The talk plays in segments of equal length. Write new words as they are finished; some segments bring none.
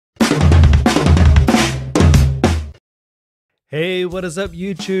Hey, what is up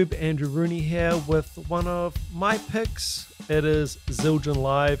YouTube? Andrew Rooney here with one of my picks. It is Zildjian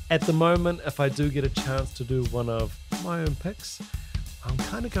Live. At the moment, if I do get a chance to do one of my own picks, I'm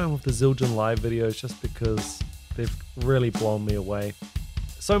kind of going with the Zildjian Live videos just because they've really blown me away.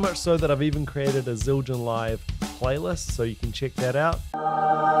 So much so that I've even created a Zildjian Live playlist, so you can check that out.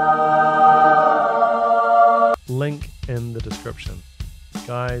 Link in the description.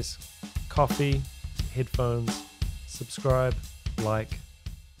 Guys, coffee, headphones, subscribe, like,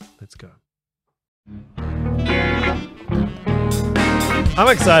 let's go. I'm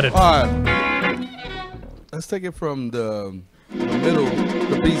excited. All right, let's take it from the middle,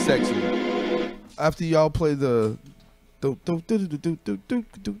 the B section. After y'all play the y'all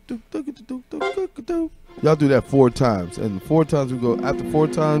do that 4 times, and 4 times we go. After 4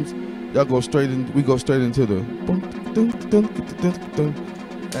 times, y'all go straight in. We go straight into the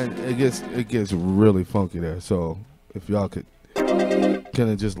and it gets really funky there. So if y'all could kind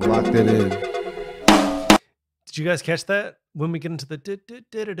of just lock that in. Did you guys catch that? When we get into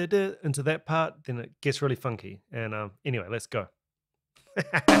the into that part, then it gets really funky. And anyway, let's go.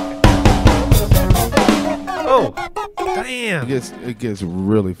 Oh, damn! It gets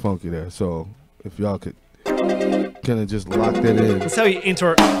really funky there. So if y'all could kind of just lock that in. That's how you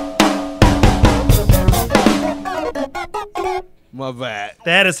enter. My bad.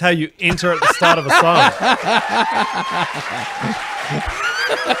 That is how you enter at the start of a song.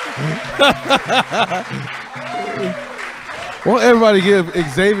 Won't everybody give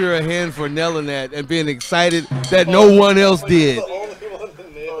Xavier a hand for nailing that and being excited that no one else did?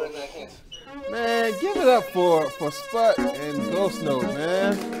 Man, give it up for Sput and Ghost Note,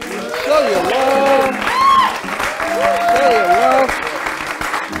 man. Show your love. Show your love.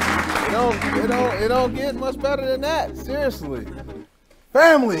 It don't get much better than that. Seriously.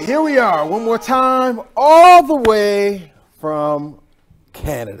 Family, here we are one more time, all the way from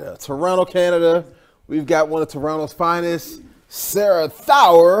Canada, Toronto, Canada. We've got one of Toronto's finest, Sarah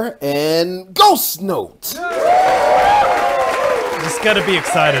Thawer and Ghost Note. Just got to be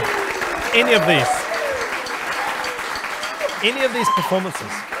excited. Any of these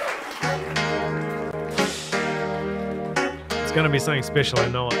performances. It's going to be something special, I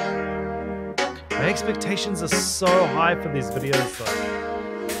know it. My expectations are so high for these videos though.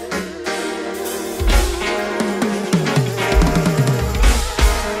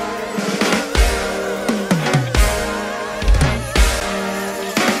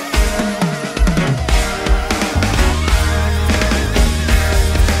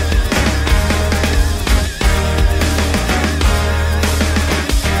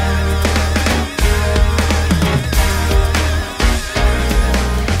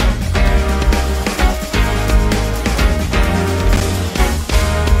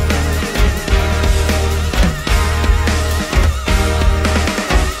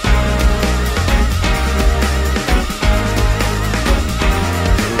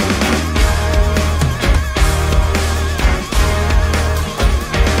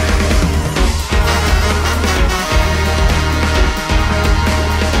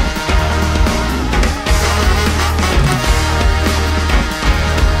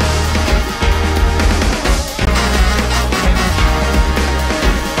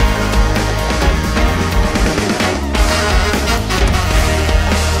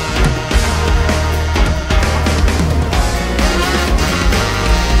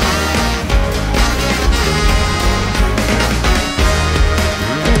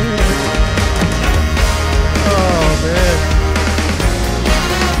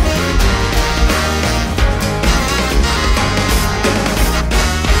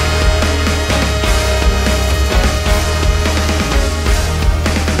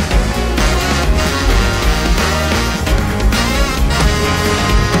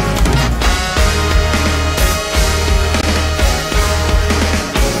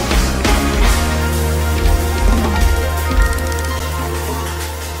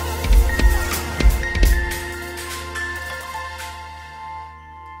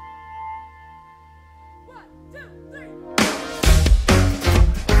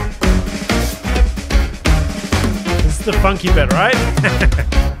 The funky bit, right?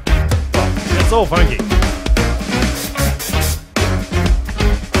 It's all funky.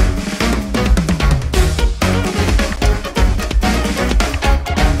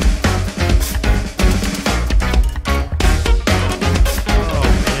 Oh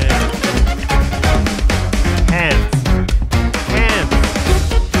man.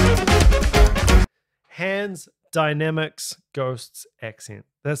 Hands, dynamics, ghosts, accent.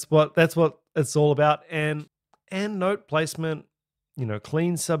 That's what it's all about. And note placement, you know,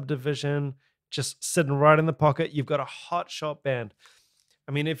 clean subdivision, just sitting right in the pocket. You've got a hot shot band.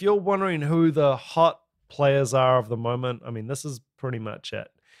 I mean, if you're wondering who the hot players are of the moment, I mean, this is pretty much it.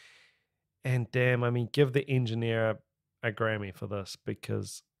 And damn, I mean, give the engineer a Grammy for this,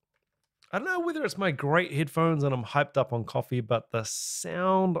 because I don't know whether it's my great headphones and I'm hyped up on coffee, but the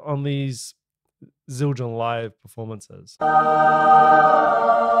sound on these Zildjian live performances. Man,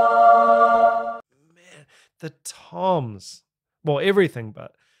 the toms. Well, everything,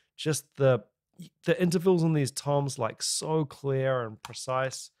 but just the intervals on these toms, like so clear and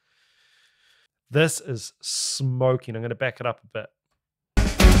precise. This is smoking. I'm going to back it up a bit.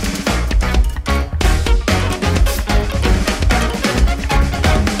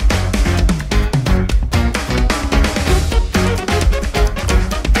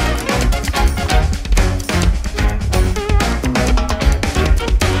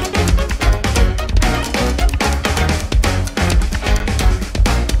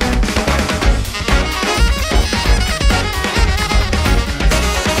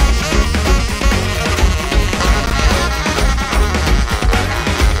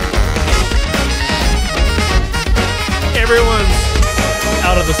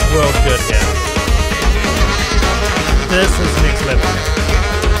 Out of this world good here. This is next level.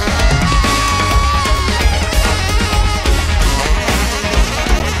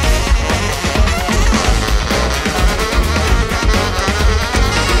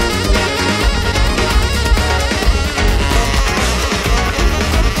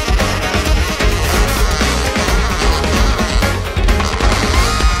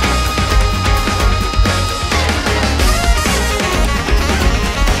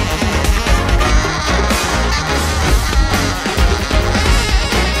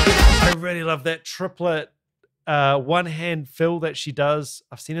 Love that triplet one hand fill that she does.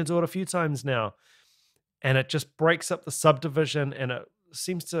 I've seen her do it a few times now, and it just breaks up the subdivision, and it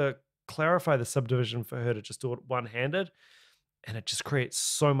seems to clarify the subdivision for her to just do it one-handed, and it just creates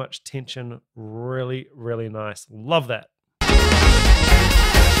so much tension. Really, really nice. Love that.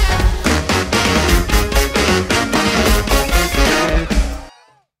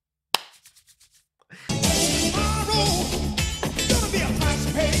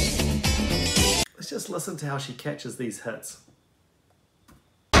 Let's just listen to how she catches these hits.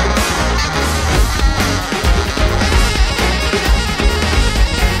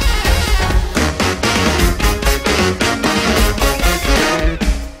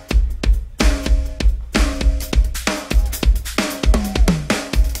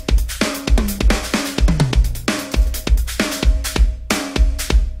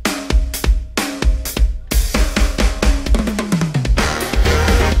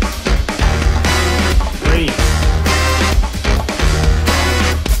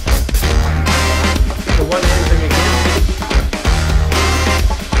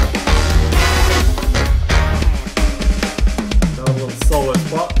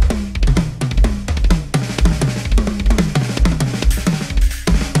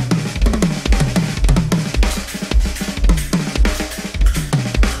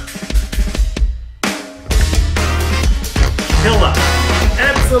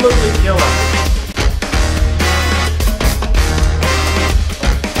 Absolutely killer.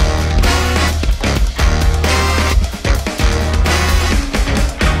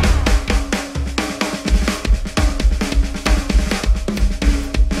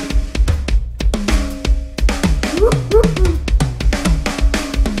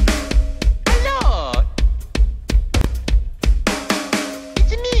 Hello!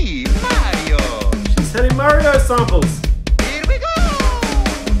 It's me, Mario! She's hitting Mario samples. Here we go!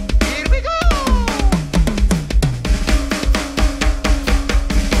 Here we go!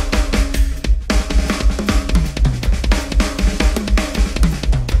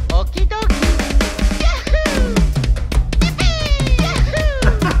 Okie dokie! Yahoo! Yippee! Yahoo!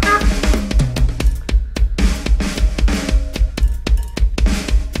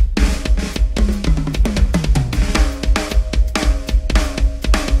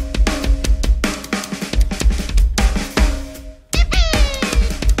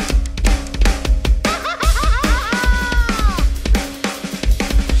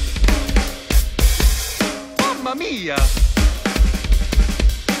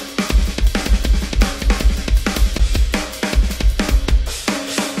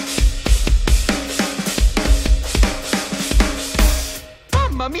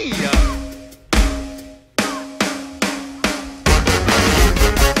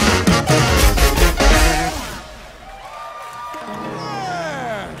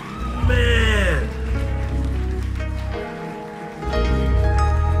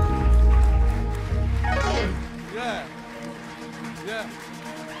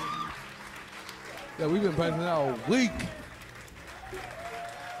 Yeah, we've been practicing all week.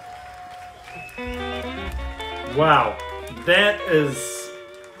 Wow, that is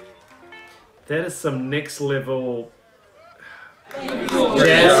some next level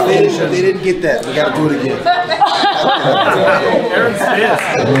jazz fusion. They didn't get that. We gotta do it again. Aaron's yes.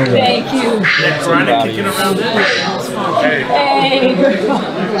 Thank you. That grinder kicking around there. Hey.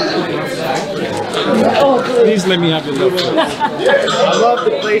 Please let me have your love. I love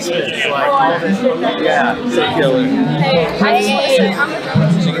the placement. Like, yeah, it's a killer. Hey,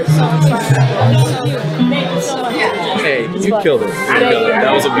 Hey, you killed it.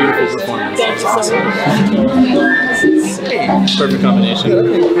 That was a beautiful performance. That was awesome. Perfect combination.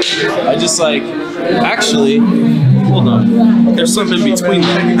 I just like, actually, hold on. There's something between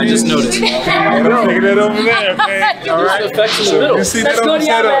them. I just noticed. Look at that over there, man. All right. There's effects in the middle. You see that on the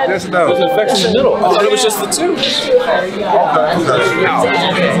setup? Just know. There's effects in the middle. I thought it was just the two. Okay.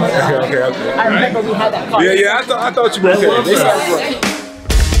 I remember we had that call. Yeah. I thought you were okay.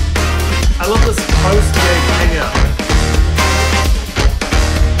 I love this post-gig hangout.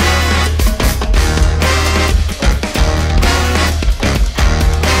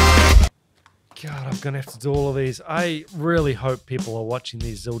 God, I'm gonna have to do all of these. I really hope people are watching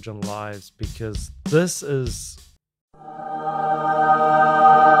these Zildjian lives because this is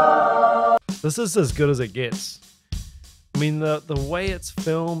as good as it gets. I mean, the way it's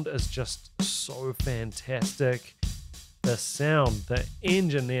filmed is just so fantastic. The sound, the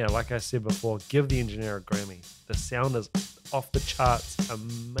engineer, like I said before, give the engineer a Grammy. The sound is off the charts,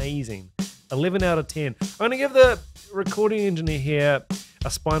 amazing. 11 out of 10. I'm gonna give the recording engineer here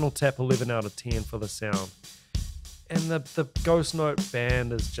a Spinal Tap 11 out of 10 for the sound. And the Ghost Note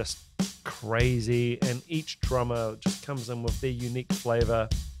band is just crazy, and each drummer just comes in with their unique flavor,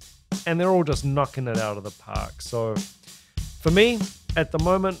 and they're all just knocking it out of the park. So for me, at the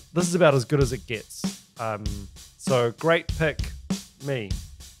moment, this is about as good as it gets. So great pick, me.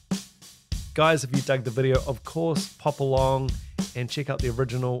 Guys, if you dug the video, of course, pop along and check out the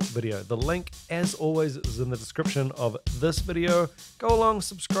original video. The link, as always, is in the description of this video. Go along,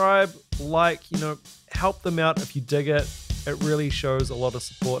 subscribe, like, help them out if you dig it. It really shows a lot of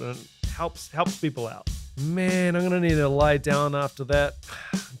support and it helps people out. Man, I'm gonna need to lie down after that.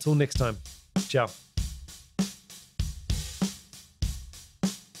 Until next time, ciao.